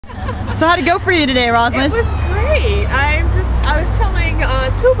So how'd it go for you today, Roslyn? It was great. I was telling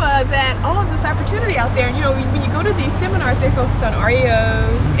Tugba that all of this opportunity out there, you know, when you go to these seminars, they focus on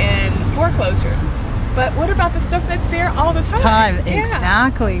REOs and foreclosures. But what about the stuff that's there all the time?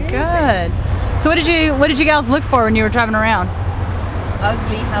 Exactly. Good. So what did you guys look for when you were driving around?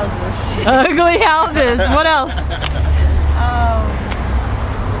 Ugly houses. Ugly houses. What else?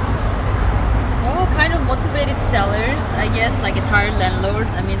 Well, kind of motivated sellers, I guess, like a tired landlords.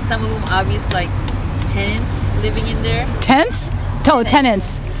 I mean, some of them obvious like tenants living in there. Tenants? Oh, tenants.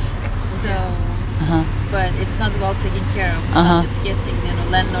 So, but it's not well taken care of. I'm just guessing, you know,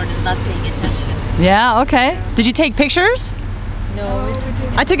 landlord is not paying attention. Yeah. Okay. Did you take pictures? No.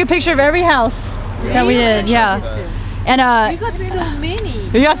 I took a picture of every house that we did. Yeah. And you got so many.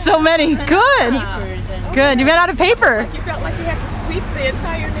 You got so many. Good. Good. You ran out of paper. You felt like you had to sweep the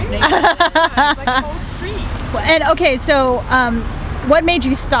entire neighborhood. Like a whole street. And okay, so what made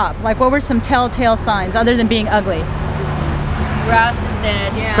you stop? Like, what were some telltale signs other than being ugly? Grass is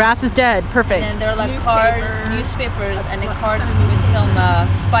dead. Yeah. Grass is dead. Perfect. And there are like newspapers, and the cards with some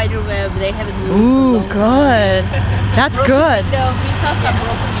spider web. They haven't moved. Ooh, good. That's good. So we saw some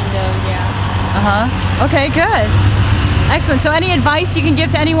broken windows. Yeah. Okay, good. Excellent. So any advice you can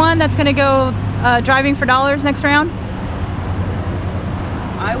give to anyone that's going to go driving for dollars next round?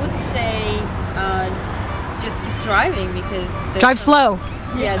 I would say just keep driving because... Drive slow.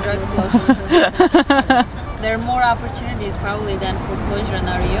 Yeah, drive slow. There are more opportunities probably than foreclosure and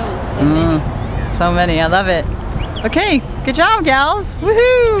REO. So many. I love it. Okay. Good job, gals.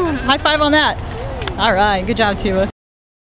 Woohoo! High five on that. All right. Good job, Tuba.